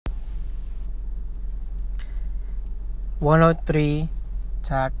103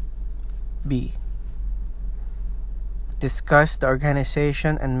 TAC B. Discuss the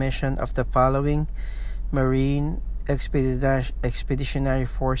organization and mission of the following Marine Expeditionary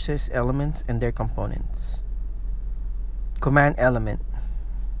Forces elements and their components. Command element.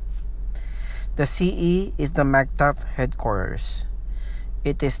 The CE is the MAGTF headquarters.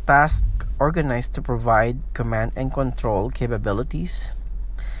 It is task organized to provide command and control capabilities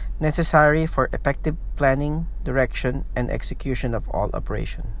necessary for effective planning, direction, and execution of all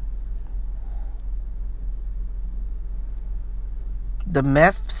operations. The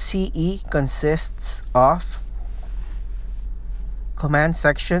MEF-CE consists of Command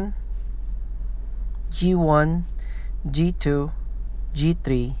Section, G1, G2,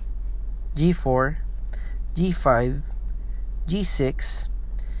 G3, G4, G5, G6,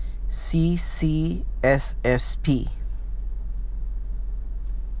 CCSSP,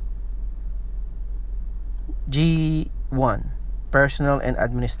 G1, Personnel and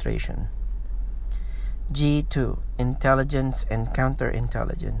Administration, G2, Intelligence and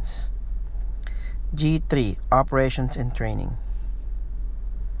Counterintelligence, G3, Operations and Training,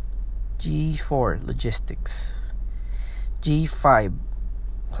 G4, Logistics, G5,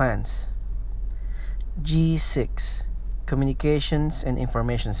 Plans, G6, Communications and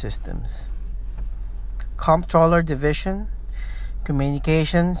Information Systems, Comptroller Division,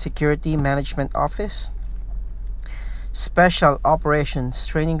 Communication Security Management Office, Special Operations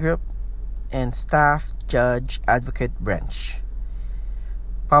Training Group, and Staff Judge Advocate Branch,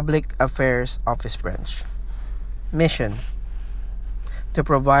 Public Affairs Office Branch. Mission: to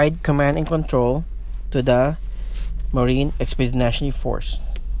provide command and control to the Marine Expeditionary Force.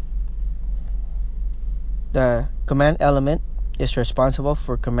 The command element is responsible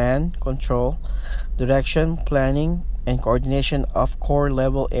for command, control, direction, planning, and coordination of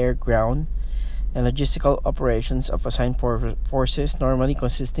corps-level air, ground, and logistical operations of assigned forces, normally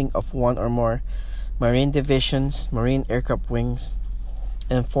consisting of one or more Marine divisions, Marine aircraft wings,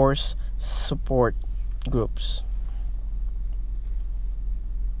 and force support groups.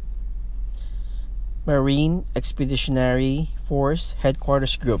 Marine Expeditionary Force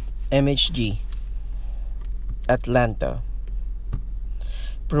Headquarters Group, MHG, Atlanta.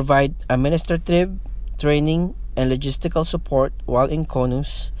 Provide administrative, training, and logistical support while in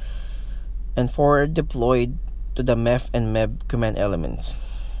CONUS and forward deployed to the MEF and MEB command elements.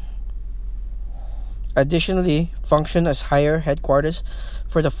 Additionally, function as higher headquarters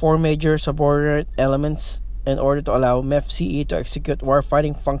for the four major subordinate elements in order to allow MEF-CE to execute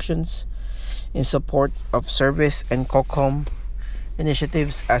warfighting functions in support of service and COCOM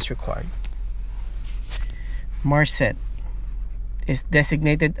initiatives as required. MARCET is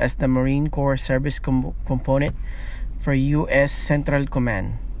designated as the Marine Corps Service Component for U.S. Central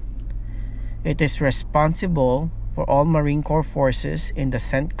Command. It is responsible for all Marine Corps forces in the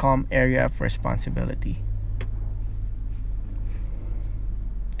CENTCOM area of responsibility.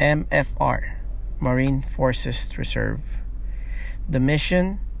 MFR, Marine Forces Reserve. The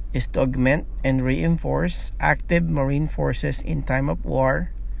mission is to augment and reinforce active Marine forces in time of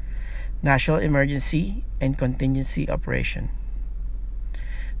war, national emergency, and contingency operation.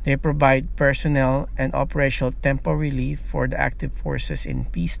 They provide personnel and operational tempo relief for the active forces in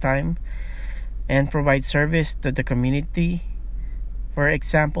peacetime and provide service to the community, for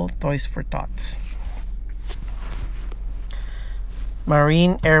example, Toys for Tots.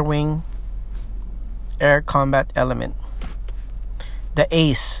 Marine Air Wing Air Combat Element. The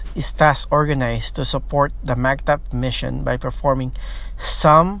ACE is task organized to support the MAGTF mission by performing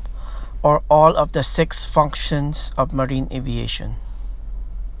some or all of the 6 functions of marine aviation.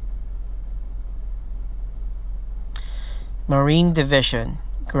 Marine Division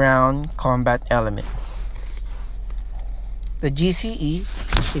Ground Combat Element. The GCE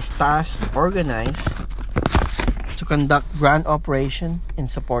is task organized to conduct ground operation in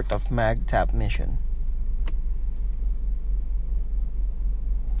support of MAGTF mission.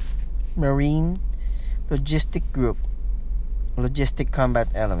 Marine Logistic Group Logistic Combat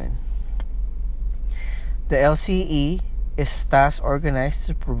Element. The LCE is task organized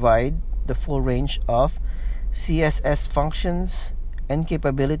to provide the full range of CSS functions and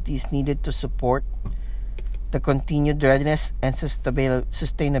capabilities needed to support the continued readiness and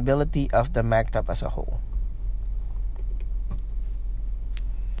sustainability of the MAGTF as a whole.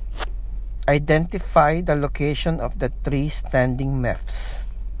 Identify the location of the 3 standing MEFs.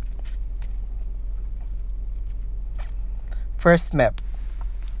 First MEF,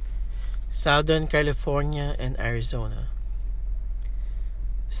 Southern California and Arizona.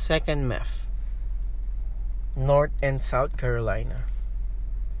 Second MEF, North and South Carolina.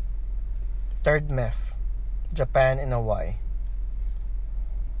 Third MEF, Japan and Hawaii.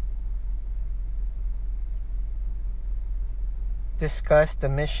 Discuss the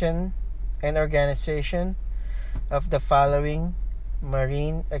mission and organization of the following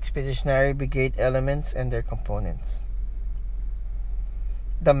Marine Expeditionary Brigade elements and their components.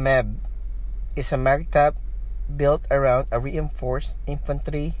 The MEB is a MAGTF built around a reinforced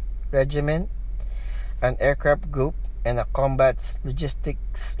infantry regiment, an aircraft group, and a combat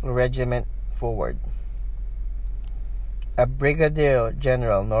logistics regiment forward. A brigadier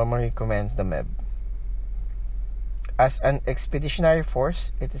general normally commands the MEB. As an expeditionary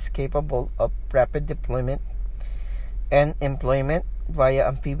force, it is capable of rapid deployment and employment via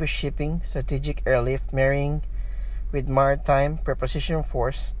amphibious shipping, strategic airlift, marrying with maritime preposition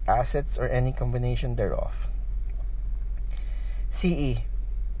force, assets, or any combination thereof. CE.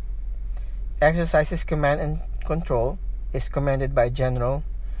 Exercises command and control, is commanded by general,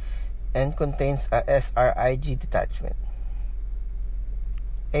 and contains a SRIG detachment.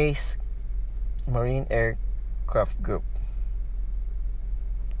 ACE. Marine Aircraft Group.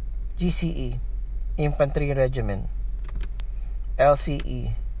 GCE. Infantry Regiment.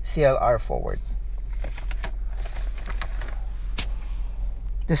 LCE. CLR forward.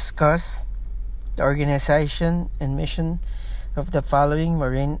 Discuss the organization and mission of the following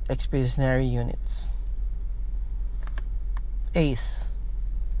Marine Expeditionary Units. ACE.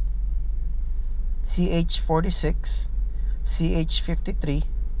 CH-46, CH-53,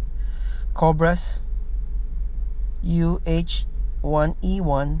 Cobras, UH-1E1,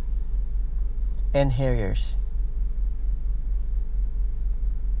 and Harriers.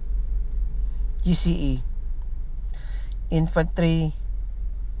 GCE. Infantry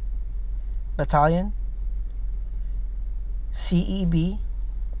Battalion, CEB,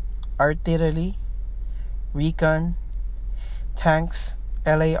 Artillery, Recon, Tanks,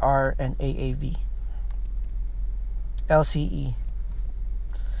 LAR, and AAV. LCE.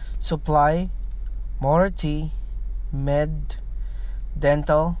 Supply, Morty, Med,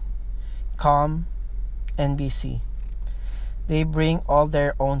 Dental, Com, NBC. They bring all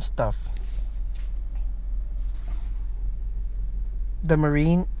their own stuff. The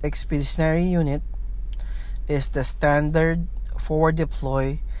Marine Expeditionary Unit is the standard forward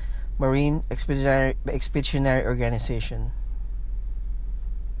deploy Marine Expeditionary Organization.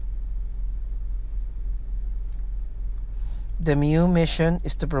 The MU mission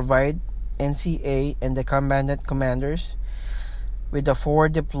is to provide NCA and the combatant commanders with a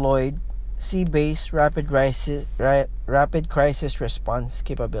forward deployed sea-based rapid crisis response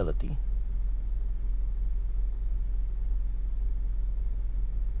capability.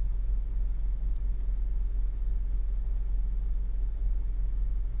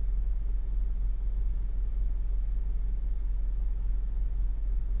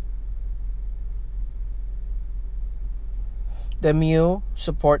 The MU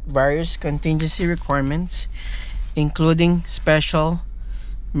support various contingency requirements, including special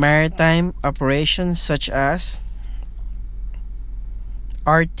maritime operations such as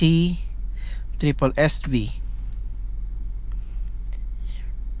RT-SSV,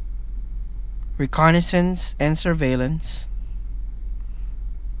 reconnaissance and surveillance,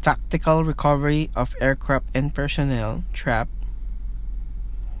 tactical recovery of aircraft and personnel trapped,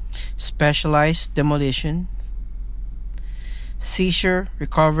 specialized demolition, seizure,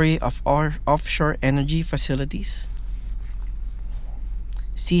 recovery of offshore energy facilities,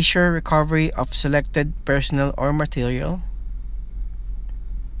 seizure, recovery of selected personnel or material,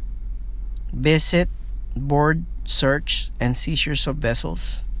 visit, board, search, and seizures of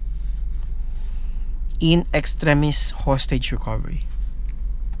vessels, in extremis hostage recovery.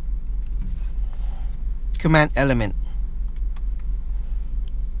 Command element.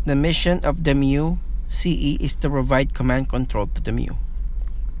 The mission of the MU CE is to provide command control to the MU.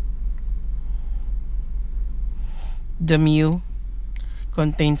 The MU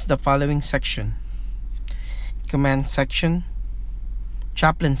contains the following section: Command Section,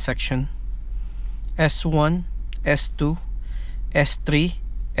 Chaplain Section, S1, S2, S3,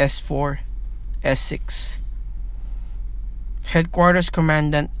 S4, S6, Headquarters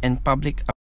Commandant and Public